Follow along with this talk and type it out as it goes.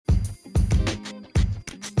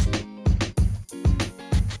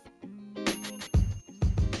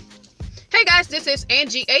guys, this is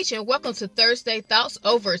Angie H, and welcome to Thursday Thoughts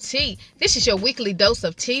Over Tea. This is your weekly dose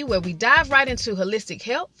of tea where we dive right into holistic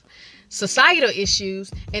health, societal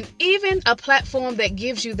issues, and even a platform that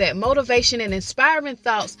gives you that motivation and inspiring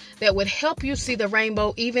thoughts that would help you see the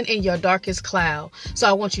rainbow even in your darkest cloud. So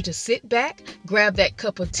I want you to sit back, grab that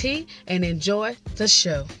cup of tea, and enjoy the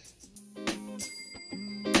show.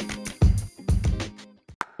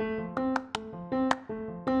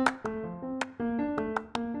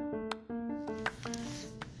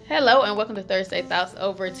 Hello and welcome to Thursday Thoughts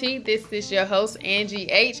Over Tea. This is your host, Angie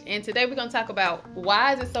H. And today we're going to talk about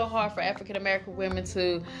why is it so hard for African American women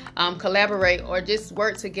to collaborate or just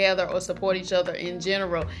work together or support each other in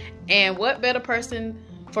general. And what better person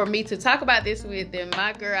for me to talk about this with than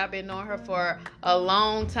my girl. I've been knowing her for a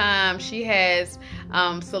long time. She has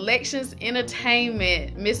Selections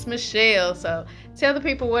Entertainment, Miss Michelle. So tell the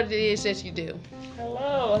people what it is that you do.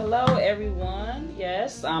 Hello everyone.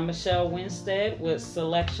 Yes, I'm Michelle Winstead with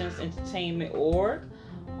Selections Entertainment Org.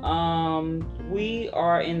 We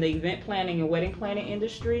are in the event planning and wedding planning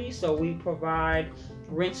industry, so we provide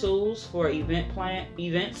rentals for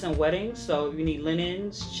events and weddings. So if you need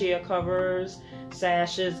linens, chair covers,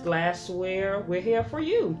 sashes, glassware, we're here for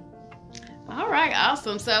you. All right,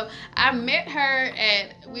 awesome. So I met her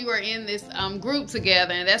we were in this group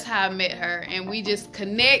together, and that's how I met her, and we just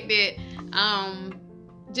connected.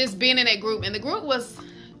 Just being in that group, and the group was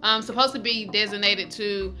supposed to be designated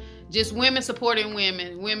to just women supporting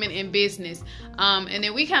women in business, and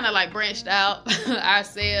then we kind of like branched out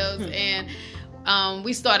ourselves, and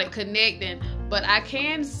we started connecting. But I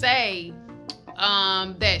can say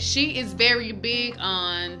that she is very big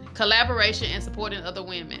on collaboration and supporting other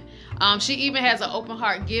women. She even has an open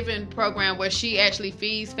heart giving program where she actually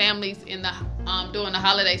feeds families in the during the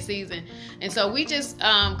holiday season. And so we just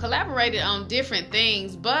collaborated on different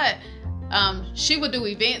things, but she would do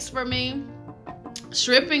events for me.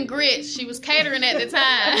 Shrimp and grits. She was catering at the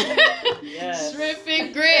time. Yes. Shrimp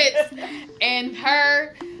and grits. And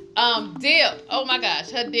her dip. Oh my gosh,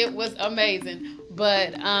 her dip was amazing.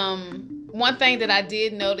 But one thing that I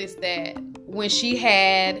did notice that when she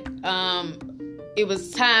had it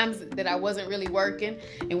was times that I wasn't really working,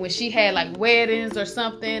 and when she had like weddings or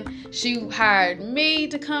something, she hired me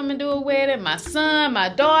to come and do a wedding, my son, my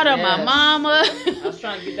daughter, my mama. I was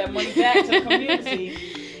trying to get that money back to the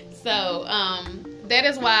community. So that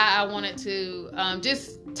is why I wanted to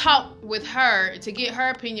just talk with her to get her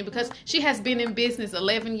opinion, because she has been in business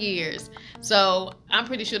 11 years. So I'm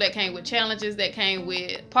pretty sure that came with challenges, that came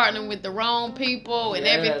with partnering with the wrong people and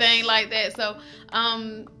everything like that. So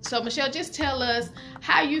so Michelle, just tell us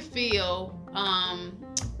how you feel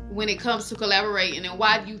when it comes to collaborating, and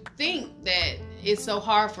why do you think that it's so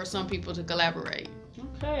hard for some people to collaborate?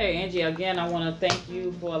 Okay, Angie, again, I want to thank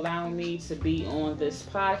you for allowing me to be on this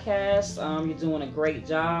podcast. You're doing a great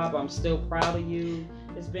job. I'm still proud of you.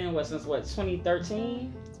 It's been, since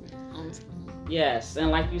 2013? Yes,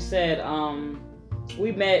 and like you said,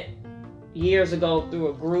 we met years ago through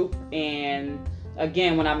a group, and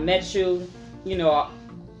again, when I met you, you know,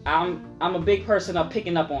 I'm a big person of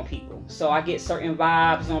picking up on people. So I get certain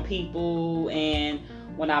vibes on people, and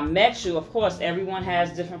when I met you, of course, everyone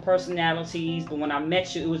has different personalities, but when I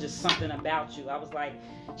met you, it was just something about you. I was like,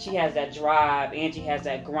 she has that drive. Angie has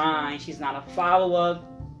that grind. She's not a follower.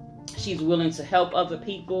 She's willing to help other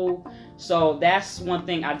people. So that's one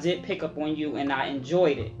thing I did pick up on you, and I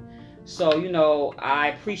enjoyed it. So, you know, I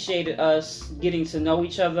appreciated us getting to know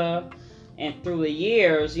each other. And through the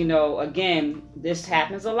years, you know, again, this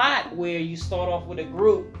happens a lot where you start off with a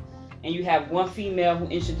group and you have one female who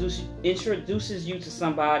introduces you to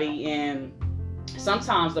somebody, and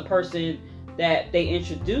sometimes the person that they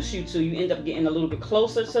introduce you to, you end up getting a little bit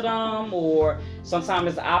closer to them, or sometimes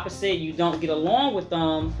it's the opposite, you don't get along with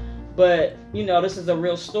them. But, you know, this is a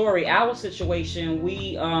real story. Our situation,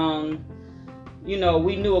 we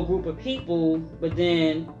knew a group of people, but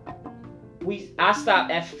then I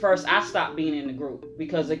stopped being in the group,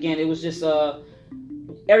 because again, it was just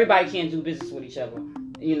everybody can't do business with each other.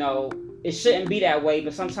 You know, it shouldn't be that way,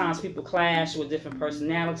 but sometimes people clash with different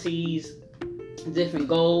personalities, different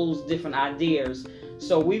goals, different ideas.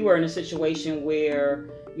 So we were in a situation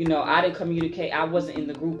where, you know, I didn't communicate. I wasn't in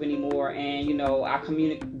the group anymore, and, you know, I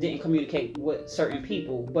didn't communicate with certain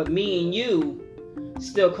people. But me and you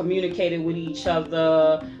still communicated with each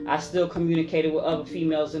other. I still communicated with other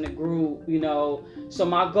females in the group, you know. So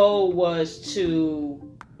my goal was to,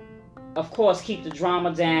 of course, keep the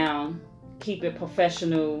drama down, keep it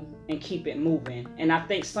professional, and keep it moving. And I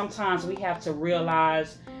think sometimes we have to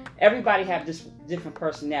realize everybody have different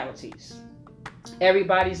personalities.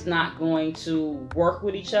 Everybody's not going to work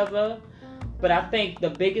with each other, But I think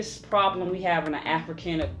the biggest problem we have in the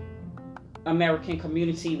African American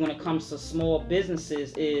community when it comes to small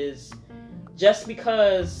businesses is just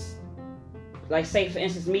because, like, say for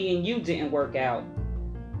instance, me and you didn't work out,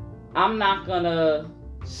 I'm not gonna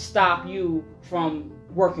stop you from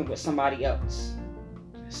working with somebody else.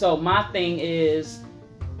 So my thing is,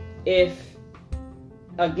 if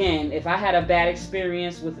I had a bad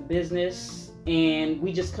experience with a business and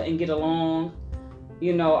we just couldn't get along,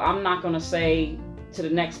 I'm not gonna say to the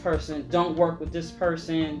next person, don't work with this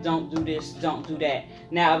person, don't do this, don't do that.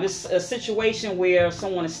 Now, if it's a situation where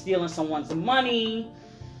someone is stealing someone's money,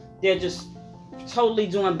 they're just totally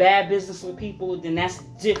doing bad business with people, then that's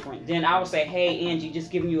different. Then I would say, hey, Angie, just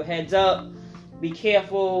giving you a heads up, be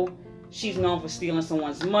careful. She's known for stealing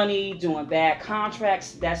someone's money, doing bad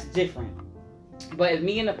contracts, that's different. But if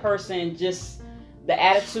me and the person the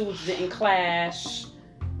attitudes didn't clash,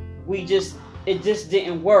 it just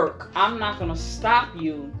didn't work, I'm not going to stop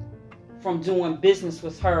you from doing business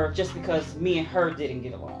with her just because me and her didn't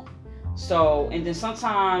get along. So, and then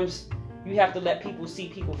sometimes you have to let people see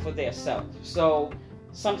people for their self. So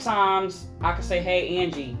sometimes I could say, hey,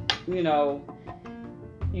 Angie,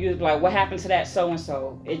 you'd be like, what happened to that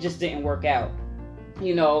so-and-so? It just didn't work out.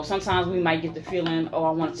 Sometimes we might get the feeling, oh,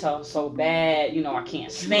 I want to tell her so bad, I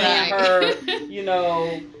can't stand her,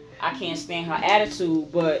 I can't stand her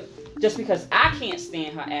attitude. But just because I can't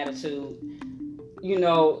stand her attitude,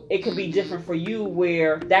 it could be different for you,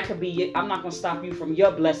 where that could be, I'm not going to stop you from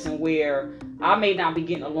your blessing, where I may not be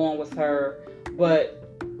getting along with her,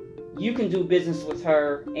 but you can do business with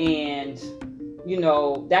her, and,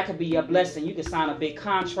 that could be your blessing. You could sign a big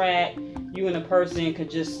contract, you and a person could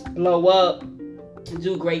just blow up and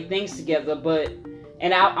do great things together,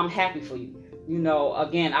 and I'm happy for you.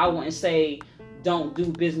 Again, I wouldn't say don't do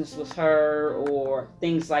business with her or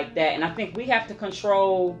things like that. And I think we have to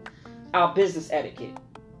control our business etiquette.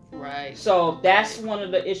 Right. So that's one of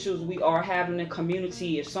the issues we are having in the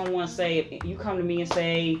community. If someone if you come to me and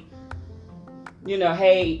say,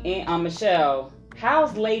 hey, Aunt Michelle,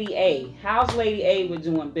 how's Lady A? How's Lady A with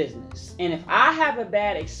doing business? And if I have a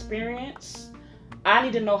bad experience, I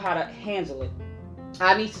need to know how to handle it.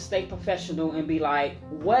 I need to stay professional and be like,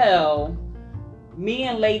 well, me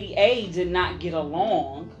and Lady A did not get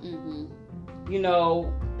along.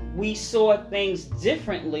 Mm-hmm. We saw things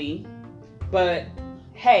differently, but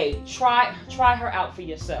hey, try her out for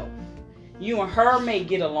yourself. You and her may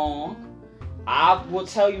get along. I will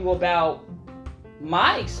tell you about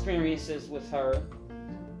my experiences with her,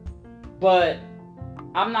 but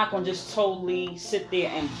I'm not going to just totally sit there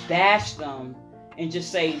and bash them and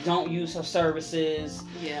just say, don't use her services,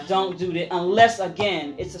 don't do that, unless,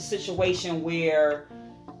 again, it's a situation where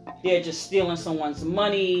they're just stealing someone's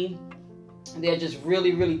money, they're just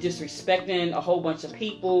really, really disrespecting a whole bunch of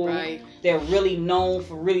people, right. They're really known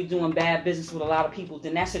for really doing bad business with a lot of people,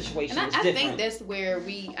 then that situation is different. I think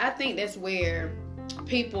that's where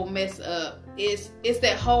people mess up. It's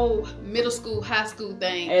that whole middle school, high school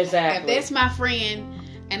thing. Exactly. If that's my friend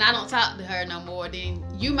and I don't talk to her no more, then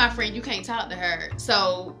you, my friend, you can't talk to her.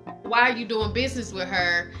 So why are you doing business with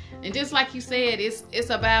her? And just like you said, it's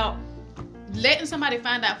about letting somebody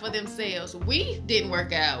find out for themselves. We didn't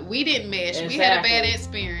work out. We didn't mesh. Exactly. We had a bad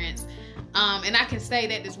experience. And I can say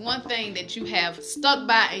that there's one thing that you have stuck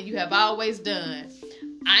by and you have always done.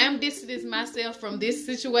 I am distancing myself from this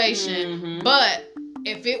situation, but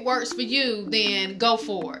if it works for you, then go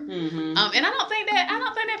for it. And I don't think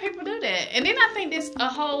that people do that. And then I think there's a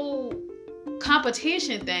whole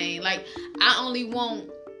competition thing. Like, I only want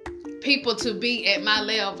people to be at my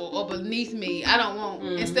level or beneath me. I don't want,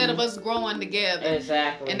 instead of us growing together.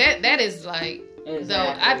 Exactly. And that is like, exactly.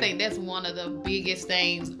 So I think that's one of the biggest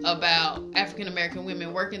things about African American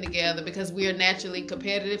women working together, because we are naturally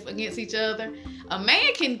competitive against each other. A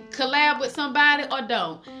man can collab with somebody or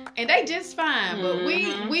don't, and they just fine. But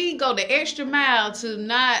we go the extra mile to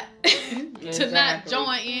not not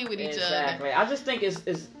join in with each other. Exactly. I just think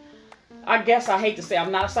it's I guess I hate to say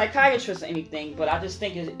I'm not a psychiatrist or anything, but I just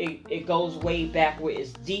think it goes way back where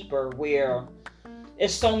it's deeper, where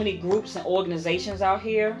there's so many groups and organizations out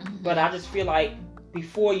here, but I just feel like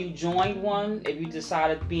before you join one, if you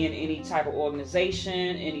decided to be in any type of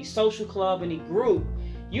organization, any social club, any group,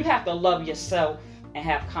 you have to love yourself and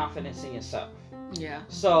have confidence in yourself. Yeah.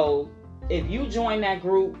 So if you join that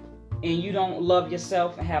group and you don't love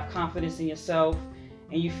yourself and have confidence in yourself,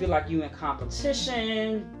 and you feel like you're in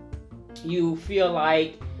competition, you feel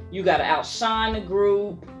like you got to outshine the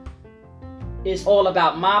group, it's all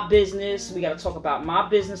about my business, we got to talk about my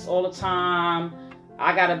business all the time,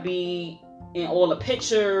 I got to be in all the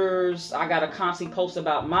pictures. I gotta constantly post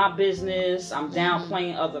about my business. I'm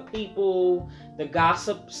downplaying other people. The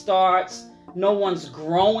gossip starts. No one's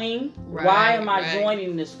growing. Why am I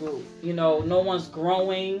joining this group? No one's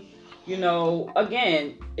growing.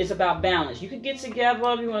 Again, it's about balance. You could get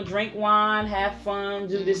together if you want to drink wine, have fun,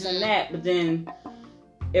 do this and that. But then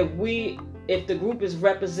if the group is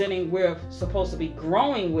representing we're supposed to be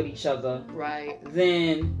growing with each other,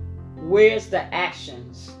 then where's the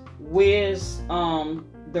actions? Where's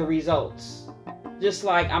the results? Just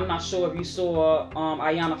like, I'm not sure if you saw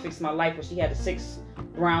Ayana Fix My Life, where she had the 6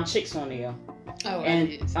 brown chicks on there. Oh,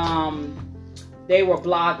 and they were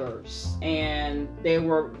bloggers, and they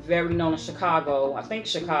were very known in Chicago. I think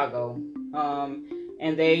Chicago.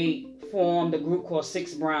 And they formed a group called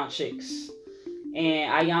 6 Brown Chicks.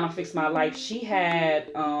 And Ayana Fix My Life, she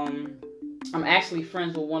had, I'm actually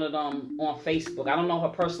friends with one of them on Facebook. I don't know her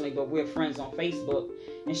personally, but we're friends on Facebook.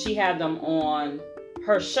 And she had them on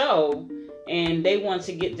her show, and they wanted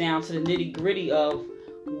to get down to the nitty gritty of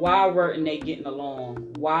why weren't they getting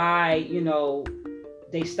along? Why,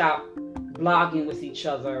 they stopped blogging with each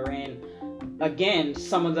other. And again,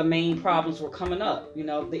 some of the main problems were coming up.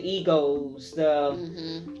 The egos,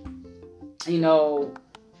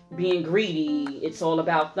 being greedy. It's all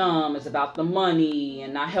about them. It's about the money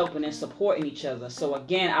and not helping and supporting each other. So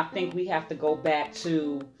again, I think we have to go back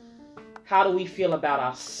to, how do we feel about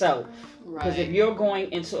ourselves? Because if you're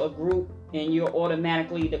going into a group and you're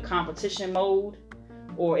automatically the competition mode,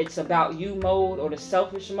 or it's about you mode, or the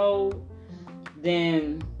selfish mode,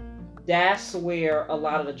 then that's where a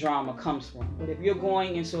lot of the drama comes from. But if you're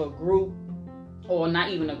going into a group, or not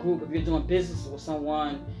even a group, if you're doing business with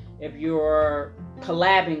someone, if you're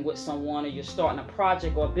collabing with someone, or you're starting a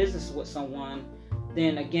project or a business with someone,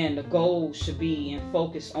 then again, the goal should be and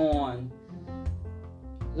focus on,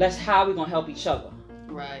 how we gonna help each other.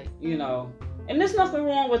 Right. And there's nothing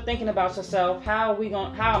wrong with thinking about yourself. How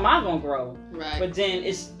am I gonna grow? Right. But then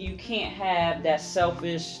you can't have that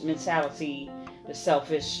selfish mentality, the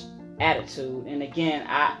selfish attitude. And again,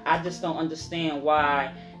 I just don't understand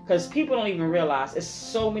why, because people don't even realize, it's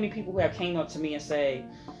so many people who have came up to me and say,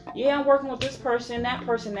 yeah, I'm working with this person, that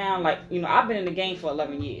person now. Like, I've been in the game for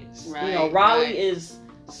 11 years. Right. Raleigh is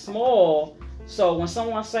small. So when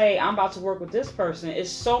someone say, I'm about to work with this person, it's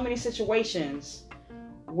so many situations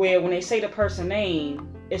where when they say the person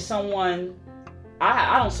name, it's someone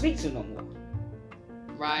I don't speak to no more.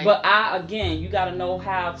 Right. But you got to know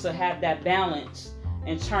how to have that balance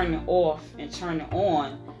and turn it off and turn it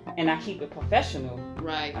on, and I keep it professional.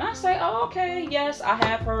 Right. And I say, oh, okay, yes, I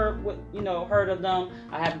have heard of them.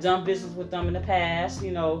 I have done business with them in the past.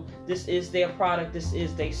 This is their product. This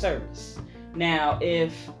is their service. Now,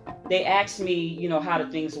 if they ask me, how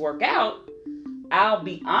do things work out, I'll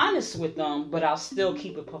be honest with them, but I'll still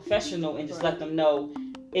keep it professional and just let them know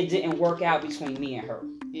it didn't work out between me and her.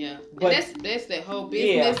 Yeah. But that's that whole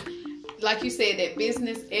business, like you said, that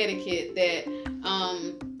business etiquette, that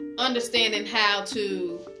understanding how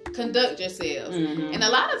to conduct yourselves. Mm-hmm. And a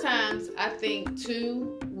lot of times, I think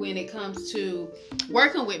too, when it comes to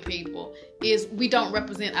working with people, is we don't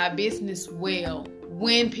represent our business well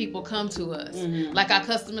when people come to us. Mm-hmm. Like, our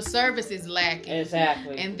customer service is lacking.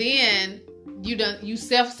 Exactly. And then you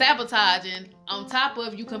self-sabotaging on top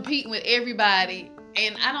of you competing with everybody.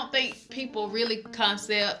 And I don't think people really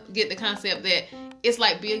get the concept that it's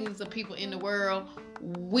like billions of people in the world.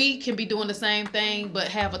 We can be doing the same thing, but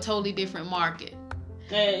have a totally different market.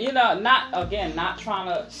 And, not trying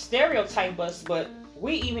to stereotype us, but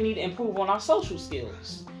we even need to improve on our social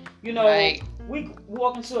skills. Right. We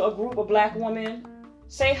walk into a group of black women,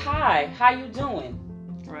 say hi, how you doing?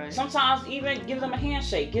 Right. Sometimes even give them a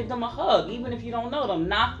handshake, give them a hug, even if you don't know them.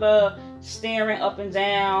 Not the staring up and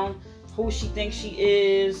down, who she thinks she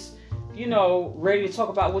is, ready to talk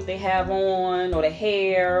about what they have on, or the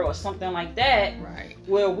hair, or something like that. Right.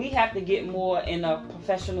 Where we have to get more in a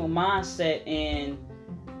professional mindset, and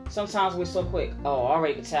sometimes we're so quick. Oh, I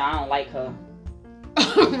already can tell I don't like her.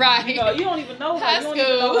 Right. You don't even know her. You don't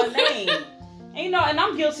even know her name. And, and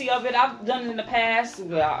I'm guilty of it. I've done it in the past.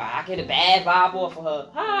 I get a bad vibe off of her.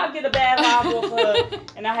 I get a bad vibe off of her,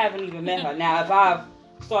 and I haven't even met her. Now, if I've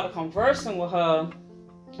started conversing with her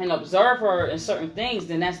and observe her in certain things,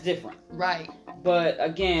 then that's different. Right. But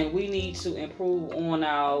again, we need to improve on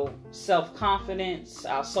our self-confidence,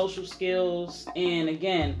 our social skills, and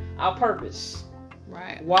again, our purpose.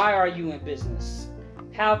 Right. Why are you in business?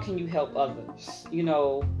 How can you help others?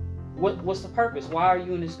 What's the purpose? Why are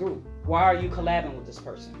you in this group? Why are you collabing with this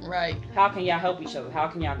person? Right. How can y'all help each other? How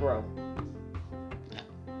can y'all grow?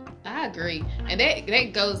 I agree. And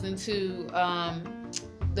that goes into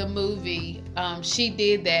the movie, she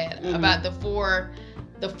did that about the four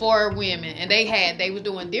women, and they were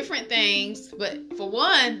doing different things, but for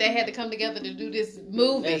one, they had to come together to do this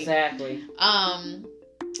movie. Exactly.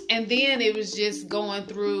 And then it was just going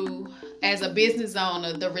through, as a business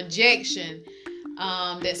owner, the rejection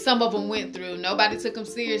that some of them went through. Nobody took them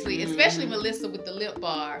seriously, especially Melissa with the lip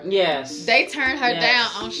bar. Yes. They turned her down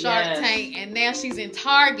on Shark Tank, and now she's in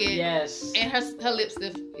Target. Yes. And her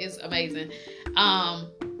lipstick is amazing.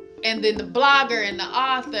 And then the blogger and the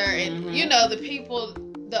author and, you know, the people,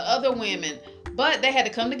 the other women. But they had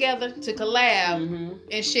to come together to collab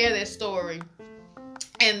and share their story.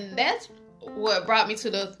 And that's what brought me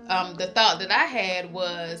to the thought that I had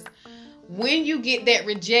was, when you get that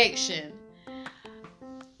rejection,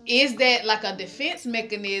 is that like a defense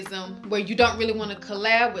mechanism where you don't really want to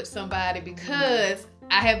collab with somebody because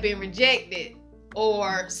I have been rejected,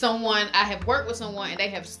 or I have worked with someone and they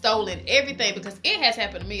have stolen everything? Because it has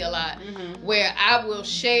happened to me a lot where I will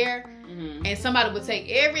share and somebody will take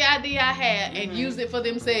every idea I had and use it for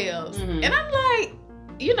themselves. And I'm like,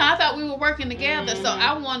 you know, I thought we were working together. So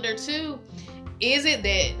I wonder too, is it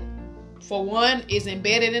that, for one, is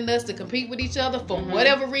embedded in us to compete with each other for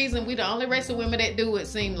whatever reason? We the only race of women that do it,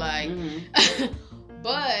 seem like.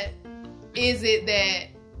 But is it that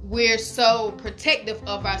we're so protective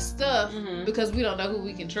of our stuff because we don't know who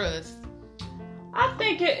we can trust? I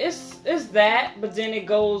think it's that, but then it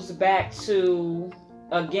goes back to,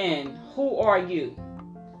 again, who are you?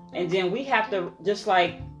 And then we have to, just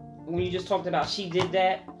like when you just talked about she did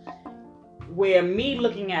that, where me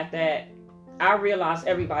looking at that, I realized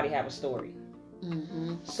everybody have a story.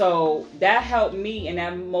 So that helped me, and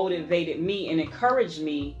that motivated me and encouraged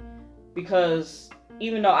me, because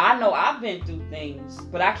even though I know I've been through things,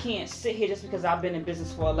 but I can't sit here just because I've been in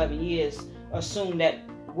business for 11 years, assume that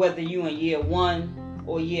whether you in year 1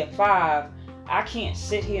 or year 5, I can't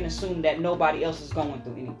sit here and assume that nobody else is going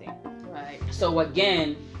through anything. Right. So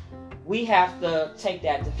again, we have to take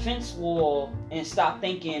that defense wall and stop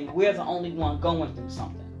thinking we're the only one going through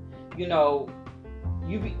something. You know,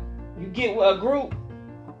 you get with a group,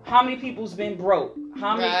 how many people's been broke?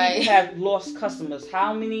 How many people have lost customers?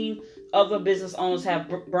 How many other business owners have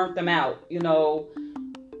burnt them out? You know,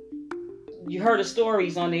 you heard the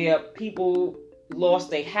stories on there. People lost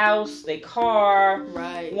their house, their car.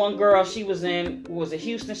 Right. One girl, she was in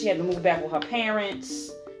Houston. She had to move back with her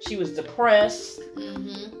parents. She was depressed.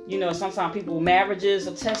 You know, sometimes people's marriages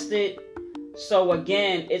are tested. So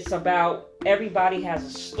again, it's about everybody has a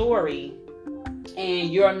story,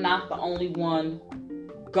 and you're not the only one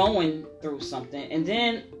going through something. And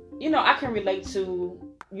then, you know, I can relate to,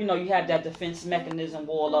 you know, you have that defense mechanism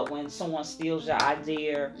wall up when someone steals your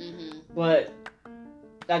idea. But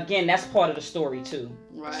again, that's part of the story too.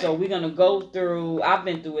 Right. So we're going to go through, I've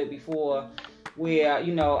been through it before, where,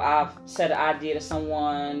 you know, I've said an idea to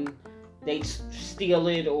someone, they steal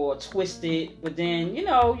it or twist it, but then, you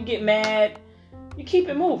know, you get mad, you keep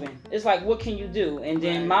it moving. It's like, what can you do? And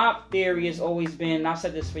then my theory has always been, and I've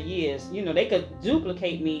said this for years, you know, they could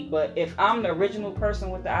duplicate me, but if I'm the original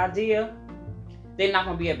person with the idea, they're not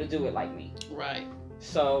going to be able to do it like me. Right.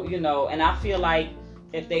 So, you know, and I feel like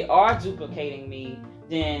if they are duplicating me,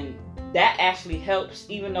 then that actually helps,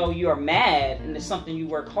 even though you're mad and it's something you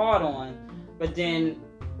work hard on, but then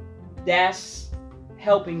that's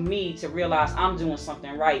helping me to realize I'm doing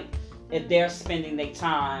something right. If they're spending their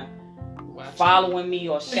time following me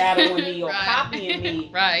or shadowing me or copying me,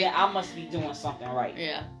 then I must be doing something right.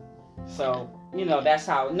 Yeah. So, you know, that's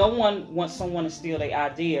how, no one wants someone to steal their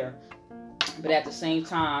idea, but at the same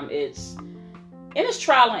time, it's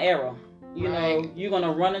trial and error. You know, you're going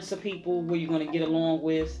to run into people where you're going to get along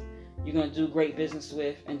with, you're going to do great business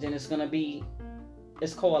with, and then it's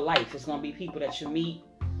called life. It's going to be people that you meet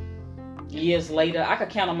years later. I could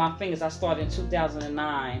count on my fingers. I started in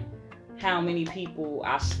 2009. How many people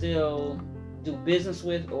I still do business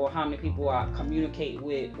with, or how many people I communicate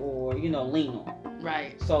with, or, you know, lean on.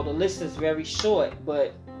 Right. So the list is very short,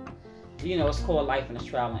 but, you know, it's called life and it's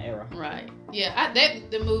trial and error. Right. Yeah.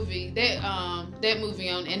 That movie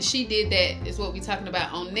on, and she did that, is what we're talking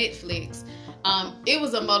about on Netflix. It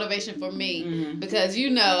was a motivation for me because,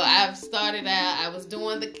 you know, I've started out, I was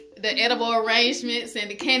doing the edible arrangements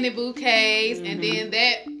and the candy bouquets, and then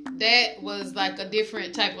that was like a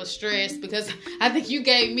different type of stress, because I think you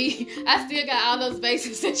gave me, I still got all those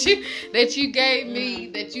vases that you gave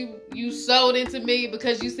me, that you sold into me,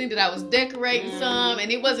 because you seen that I was decorating some,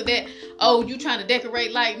 and it wasn't that, oh, you trying to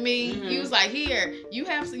decorate like me. You was like, here, you're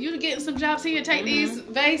getting some jobs here, take these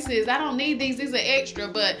vases. I don't need these are extra.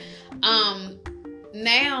 But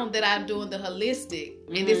now that I'm doing the holistic,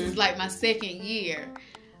 and this is like my second year,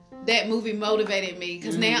 that movie motivated me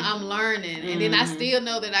because now I'm learning, and then I still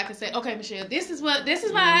know that I can say, okay, Michelle, this is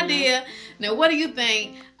my idea. Now, what do you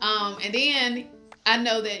think? And then I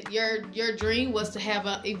know that your dream was to have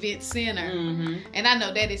an event center, and I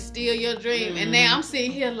know that is still your dream. And now I'm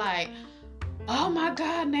sitting here like, oh my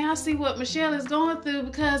God, now I see what Michelle is going through,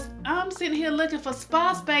 because I'm sitting here looking for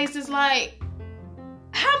spa spaces like,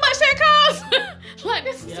 how much that costs? Like,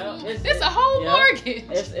 this is a whole mortgage.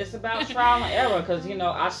 It's about trial and error, because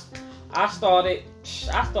I started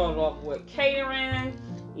off with catering,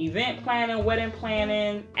 event planning, wedding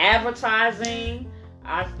planning, advertising.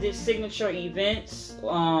 I did signature events,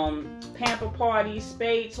 pamper parties,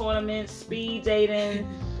 spade tournaments, speed dating.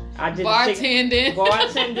 I did bartending,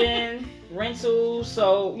 rentals.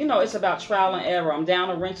 So it's about trial and error. I'm down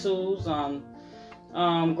to rentals.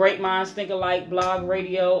 Great minds think alike, blog,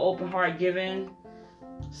 radio, open heart giving.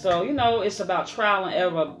 So it's about trial and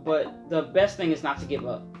error, but the best thing is not to give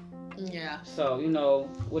up. Yeah. So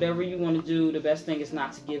whatever you want to do, the best thing is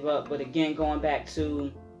not to give up. But again, going back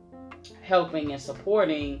to helping and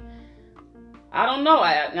supporting, I don't know.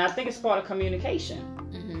 I think it's part of communication,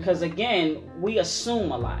 because again, we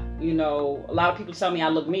assume a lot. A lot of people tell me I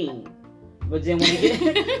look mean. But then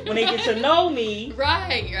when they get to know me,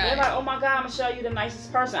 right, they're like, "Oh my God, Michelle, you're the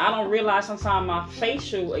nicest person." I don't realize sometimes my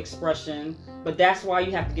facial expression, but that's why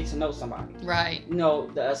you have to get to know somebody. Right.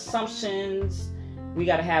 The assumptions. We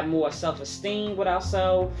got to have more self-esteem with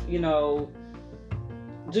ourselves. Do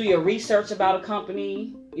your research about a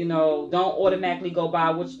company. Don't automatically go by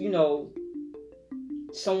what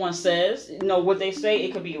someone says. What they say,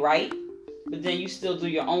 it could be right. But then you still do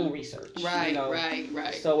your own research. Right,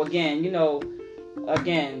 right. So again,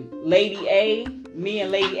 Lady A, me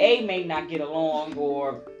and Lady A may not get along,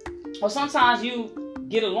 or sometimes you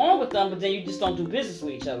get along with them, but then you just don't do business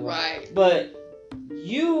with each other. Right. But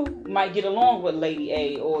you might get along with Lady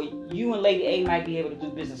A, or you and Lady A might be able to do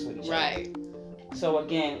business with each other. Right. So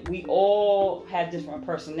again, we all have different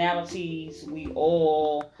personalities. We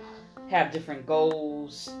all have different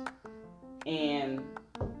goals, and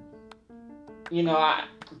I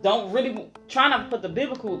don't really try not to put the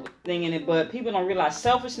biblical thing in it, but people don't realize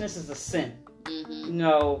selfishness is a sin.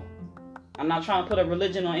 I'm not trying to put a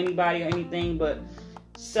religion on anybody or anything, but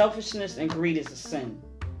selfishness and greed is a sin.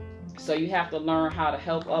 So you have to learn how to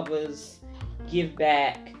help others, give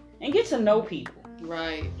back, and get to know people.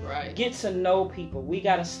 Right. Get to know people. We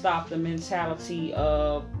got to stop the mentality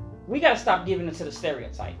of, we got to stop giving into the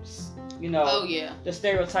stereotypes. Oh yeah. The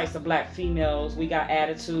stereotypes of black females. We got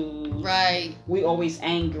attitude. Right. We always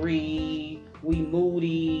angry. We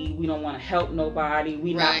moody. We don't want to help nobody.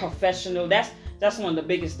 We not professional. That's one of the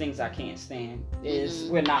biggest things I can't stand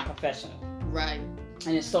is we're not professional. Right.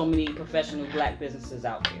 And there's so many professional black businesses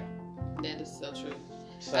out there. That is so true.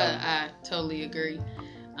 So I totally agree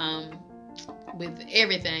with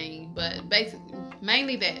everything, but basically,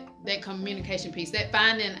 mainly that communication piece, that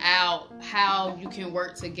finding out how you can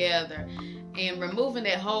work together and removing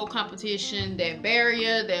that whole competition, that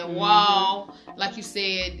barrier, that wall, like you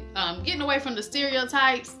said, getting away from the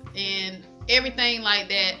stereotypes and everything like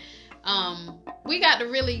that. We got to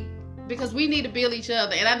really, because we need to build each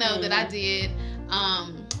other. And I know that I did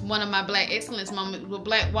one of my Black Excellence moments with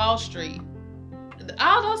Black Wall Street.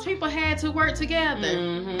 All those people had to work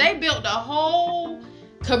together. They built a whole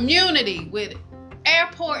community with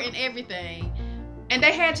airport and everything, and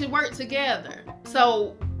they had to work together.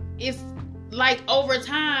 So it's like over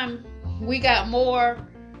time we got more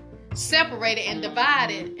separated and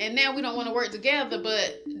divided, and now we don't want to work together.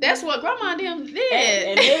 But that's what Grandma and them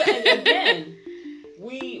did. And again,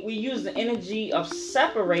 we use the energy of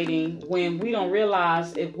separating when we don't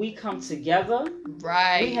realize if we come together,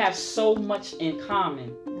 we have so much in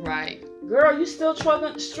common. Right. Girl, you still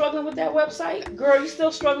struggling with that website? Girl, you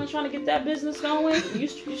still struggling trying to get that business going? You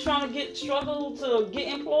trying to struggle to get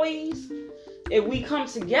employees? If we come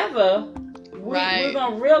together, we're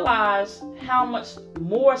going to realize how much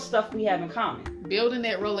more stuff we have in common. Building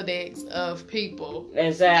that Rolodex of people.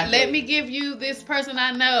 Exactly. Let me give you this person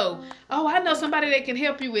I know. Oh, I know somebody that can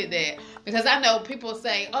help you with that. Because I know people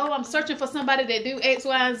say, oh, I'm searching for somebody that do X,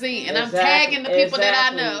 Y, and Z. And I'm tagging the people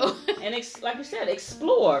that I know. And like you said,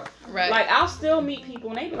 explore. Right. Like, I'll still meet people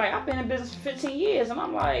and they be like, I've been in business for 15 years. And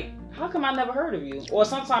I'm like, how come I never heard of you? Or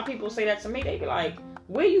sometimes people say that to me. They be like,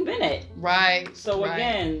 where you been at? Right. So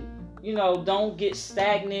again, don't get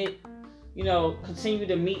stagnant. Continue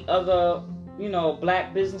to meet other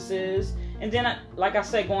Black businesses. And then, like I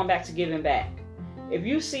said, going back to giving back. If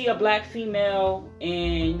you see a Black female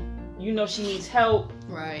and she needs help,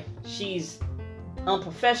 right? She's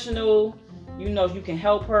unprofessional, you can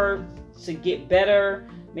help her to get better.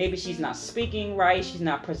 maybe she's not speaking right, she's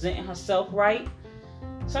not presenting herself right.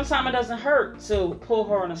 Sometimes it doesn't hurt to pull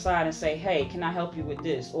her on the side and say, hey, can I help you with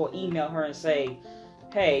this? Or email her and say,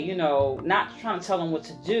 hey, not trying to tell them what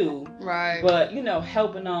to do, right? But,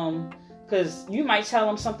 helping them, because you might tell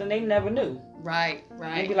them something they never knew. Right.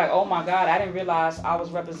 And be like, oh my God, I didn't realize I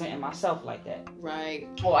was representing myself like that. Right.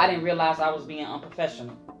 Or I didn't realize I was being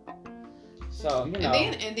unprofessional. So,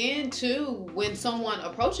 And then too, when someone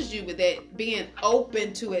approaches you with that, being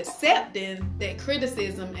open to accepting that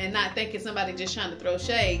criticism and not thinking somebody just trying to throw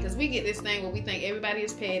shade. Because we get this thing where we think everybody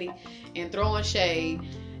is petty and throwing shade.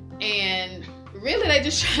 And really, they're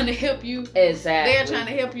just trying to help you. Exactly. They're trying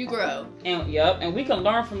to help you grow. And we can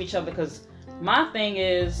learn from each other, because my thing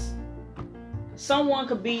is, someone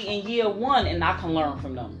could be in year 1 and I can learn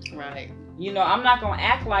from them. Right. I'm not going to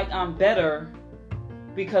act like I'm better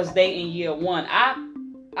because they in year 1. I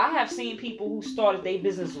have seen people who started their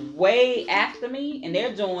business way after me and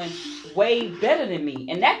they're doing way better than me.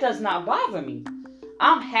 And that does not bother me.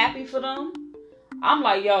 I'm happy for them. I'm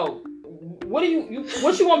like, yo, what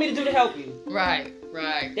you want me to do to help you? Right.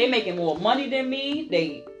 They making more money than me.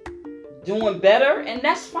 They doing better, and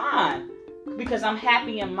that's fine, because I'm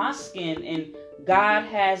happy in my skin and God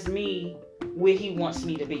has me where He wants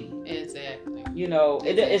me to be. Exactly.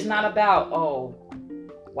 It's not about, oh,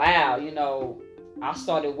 wow, I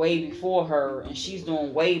started way before her and she's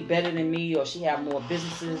doing way better than me, or she have more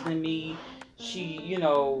businesses than me. She,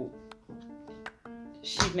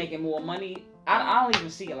 she's making more money. I don't even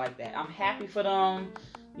see it like that. I'm happy for them,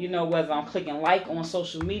 whether I'm clicking like on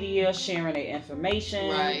social media, sharing their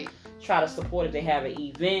information, right. Try to support if they have an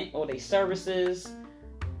event or their services.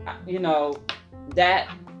 That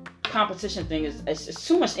competition thing it's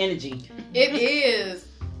too much energy. It is.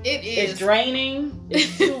 It's draining.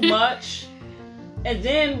 It's too much. And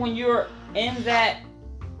then when you're in that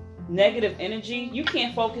negative energy, you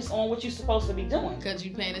can't focus on what you're supposed to be doing, because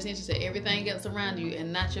you're paying attention to everything else around you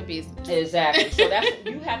and not your business. Exactly. So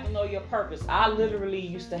you have to know your purpose. I literally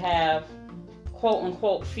used to have quote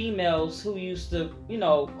unquote females who used to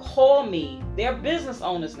call me. They're business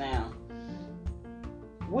owners now.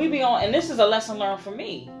 We be on, and this is a lesson learned for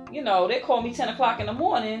me. They call me 10 o'clock in the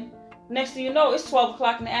morning. Next thing you know, it's 12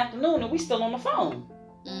 o'clock in the afternoon and we still on the phone.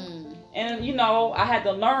 And I had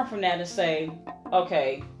to learn from that and say,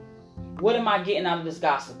 okay, what am I getting out of this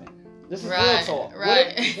gossiping? This is real talk.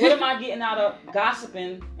 Right. What am I getting out of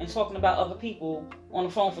gossiping and talking about other people on the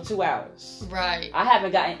phone for 2 hours? Right. I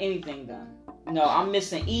haven't gotten anything done. I'm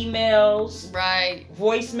missing emails. Right.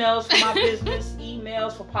 Voicemails for my business.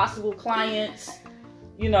 Emails for possible clients.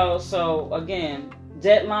 So again,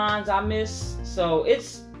 deadlines I miss. So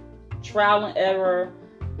it's trial and error,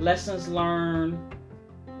 lessons learned.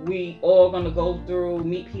 We all going to go through,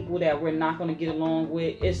 meet people that we're not going to get along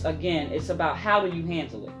with. It's about how do you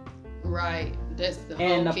handle it. Right. That's the whole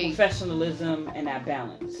and the key. Professionalism and that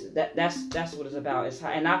balance. That's what it's about. It's how,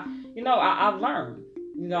 and I've learned.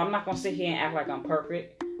 I'm not going to sit here and act like I'm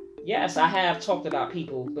perfect. Yes, I have talked about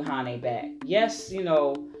people behind their back. Yes,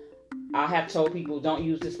 I have told people don't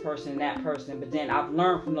use this person and that person, but then I've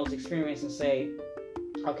learned from those experiences and say,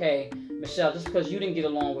 okay, Michelle, just because you didn't get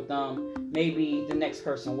along with them, maybe the next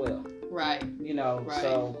person will. Right. Right.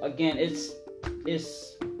 So again, it's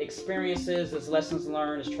experiences, it's lessons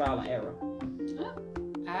learned, it's trial and error.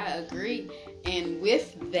 I agree. And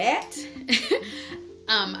with that,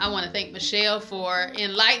 I want to thank Michelle for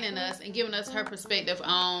enlightening us and giving us her perspective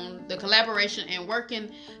on the collaboration and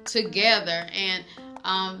working together. And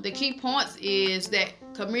the key points is that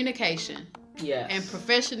communication, yes, and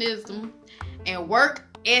professionalism and work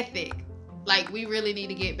ethic. Like, we really need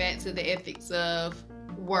to get back to the ethics of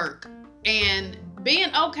work and being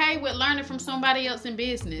okay with learning from somebody else in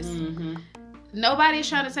business. Mm-hmm. Nobody is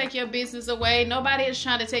trying to take your business away. Nobody is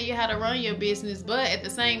trying to tell you how to run your business. But at the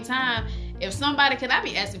same time, if somebody, because I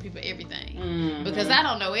be asking people everything. Mm-hmm. Because I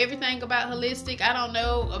don't know everything about holistic. I don't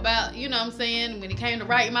know about, what I'm saying, when it came to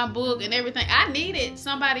writing my book and everything. I needed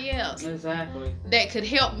somebody else. Exactly. That could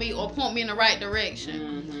help me or point me in the right direction.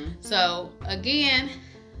 Mm-hmm. So, again,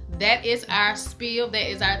 that is our spiel. That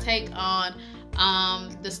is our take on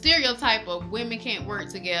the stereotype of women can't work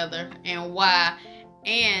together and why.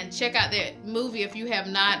 And check out that movie if you have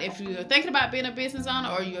not. If you're thinking about being a business owner,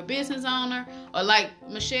 or you're a business owner, or like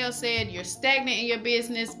Michelle said, you're stagnant in your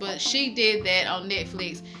business, but she did that on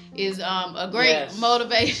Netflix, is a great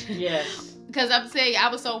motivation. Yes. Because I'm telling you, I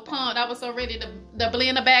was so pumped. I was so ready to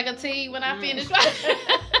blend a bag of tea when I finished.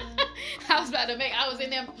 I was about to I was in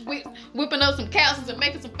there whipping up some calciums and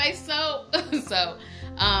making some face soap. So,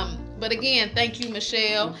 but again, thank you,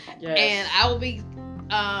 Michelle. Yes. And I will be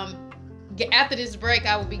after this break,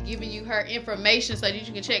 I will be giving you her information so that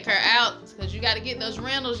you can check her out, because you got to get those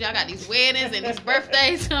rentals. Y'all got these weddings and these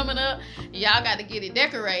birthdays coming up. Y'all got to get it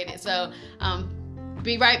decorated. So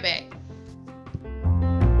be right back.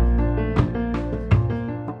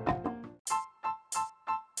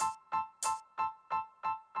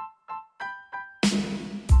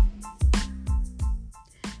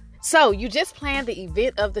 So you just planned the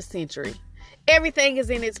event of the century. Everything is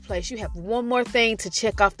in its place. You have one more thing to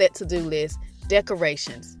check off that to-do list: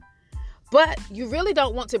 decorations. But you really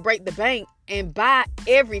don't want to break the bank and buy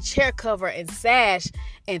every chair cover and sash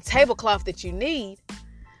and tablecloth that you need.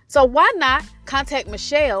 So why not contact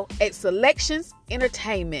Michelle at Selections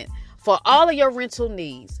Entertainment for all of your rental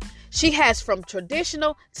needs. She has from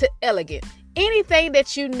traditional to elegant, anything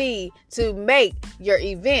that you need to make your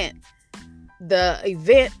event the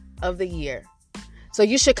event of the year. So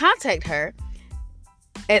you should contact her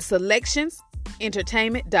at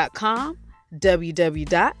selectionsentertainment.com,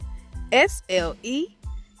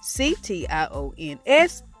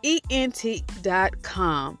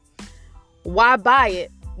 www.selectionsent.com. Why buy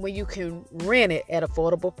it when you can rent it at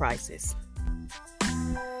affordable prices?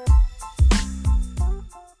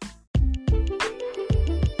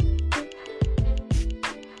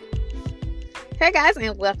 Hey guys,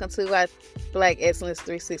 and welcome to our Black Excellence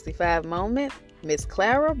 365 moment. Miss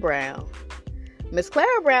Clara Brown. Miss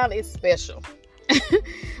Clara Brown is special.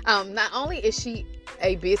 Not only is she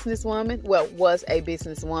a businesswoman, well, was a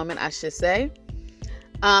businesswoman, I should say,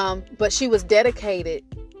 but she was dedicated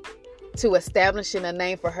to establishing a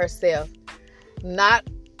name for herself, not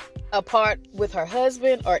apart with her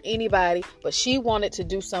husband or anybody, but she wanted to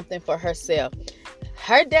do something for herself.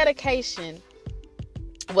 Her dedication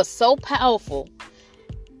was so powerful,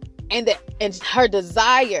 and her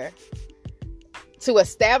desire to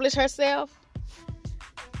establish herself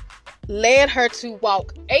led her to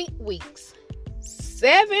walk 8 weeks,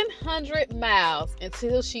 700 miles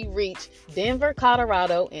until she reached Denver,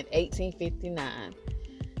 Colorado in 1859.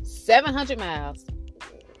 700 miles.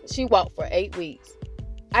 She walked for 8 weeks.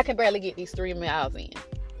 I can barely get these 3 miles in,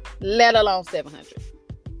 let alone 700.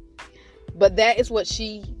 But that is what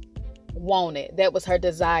she wanted. That was her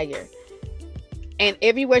desire. And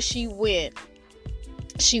everywhere she went,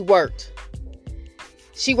 she worked.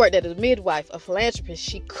 She worked as a midwife, a philanthropist.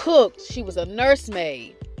 She cooked. She was a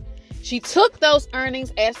nursemaid. She took those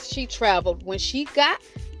earnings as she traveled. When she got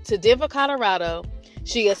to Denver, Colorado,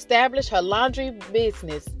 she established her laundry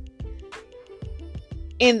business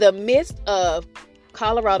in the midst of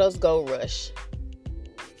Colorado's gold rush.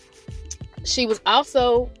 She was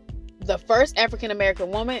also the first African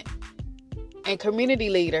American woman and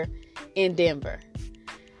community leader in Denver.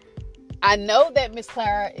 I know that Miss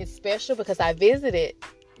Clara is special because I visited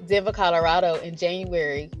Denver, Colorado in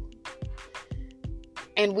January.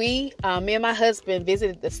 And me and my husband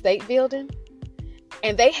visited the state building.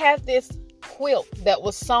 And they have this quilt that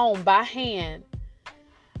was sewn by hand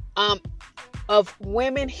of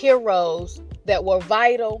women heroes that were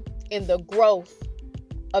vital in the growth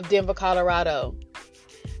of Denver, Colorado.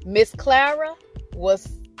 Miss Clara was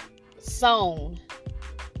sewn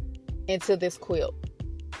into this quilt.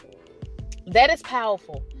 That is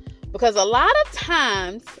powerful because a lot of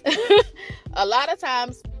times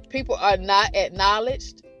people are not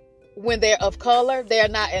acknowledged when they're of color. They're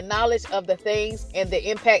not acknowledged of the things and the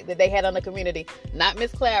impact that they had on the community. Not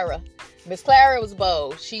Miss Clara. Miss Clara was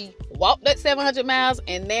bold. She walked that 700 miles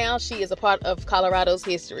and now she is a part of Colorado's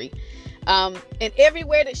history. And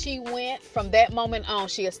everywhere that she went from that moment on,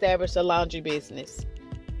 she established a laundry business.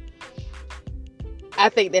 I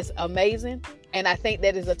think that's amazing. And I think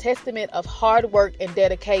that is a testament of hard work and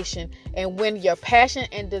dedication. And when your passion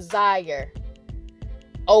and desire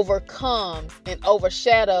overcomes and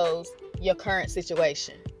overshadows your current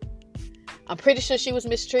situation. I'm pretty sure she was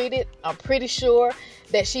mistreated. I'm pretty sure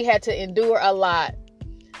that she had to endure a lot.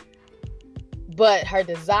 But her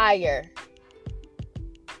desire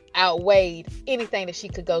outweighed anything that she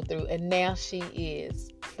could go through. And now she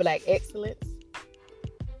is Black excellence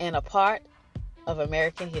and a part of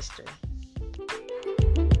American history.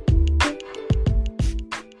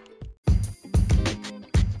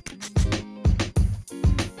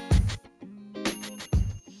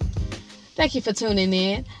 Thank you for tuning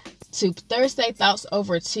in to Thursday Thoughts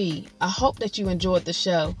Over Tea. I hope that you enjoyed the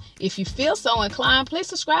show. If you feel so inclined, please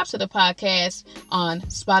subscribe to the podcast on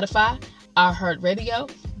Spotify, iHeartRadio,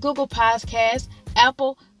 Google Podcasts,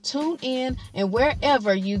 Apple, TuneIn, and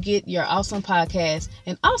wherever you get your awesome podcasts,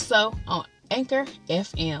 and also on Anchor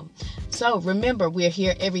FM. So remember, we're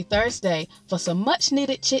here every Thursday for some much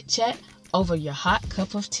needed chit chat over your hot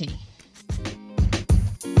cup of tea.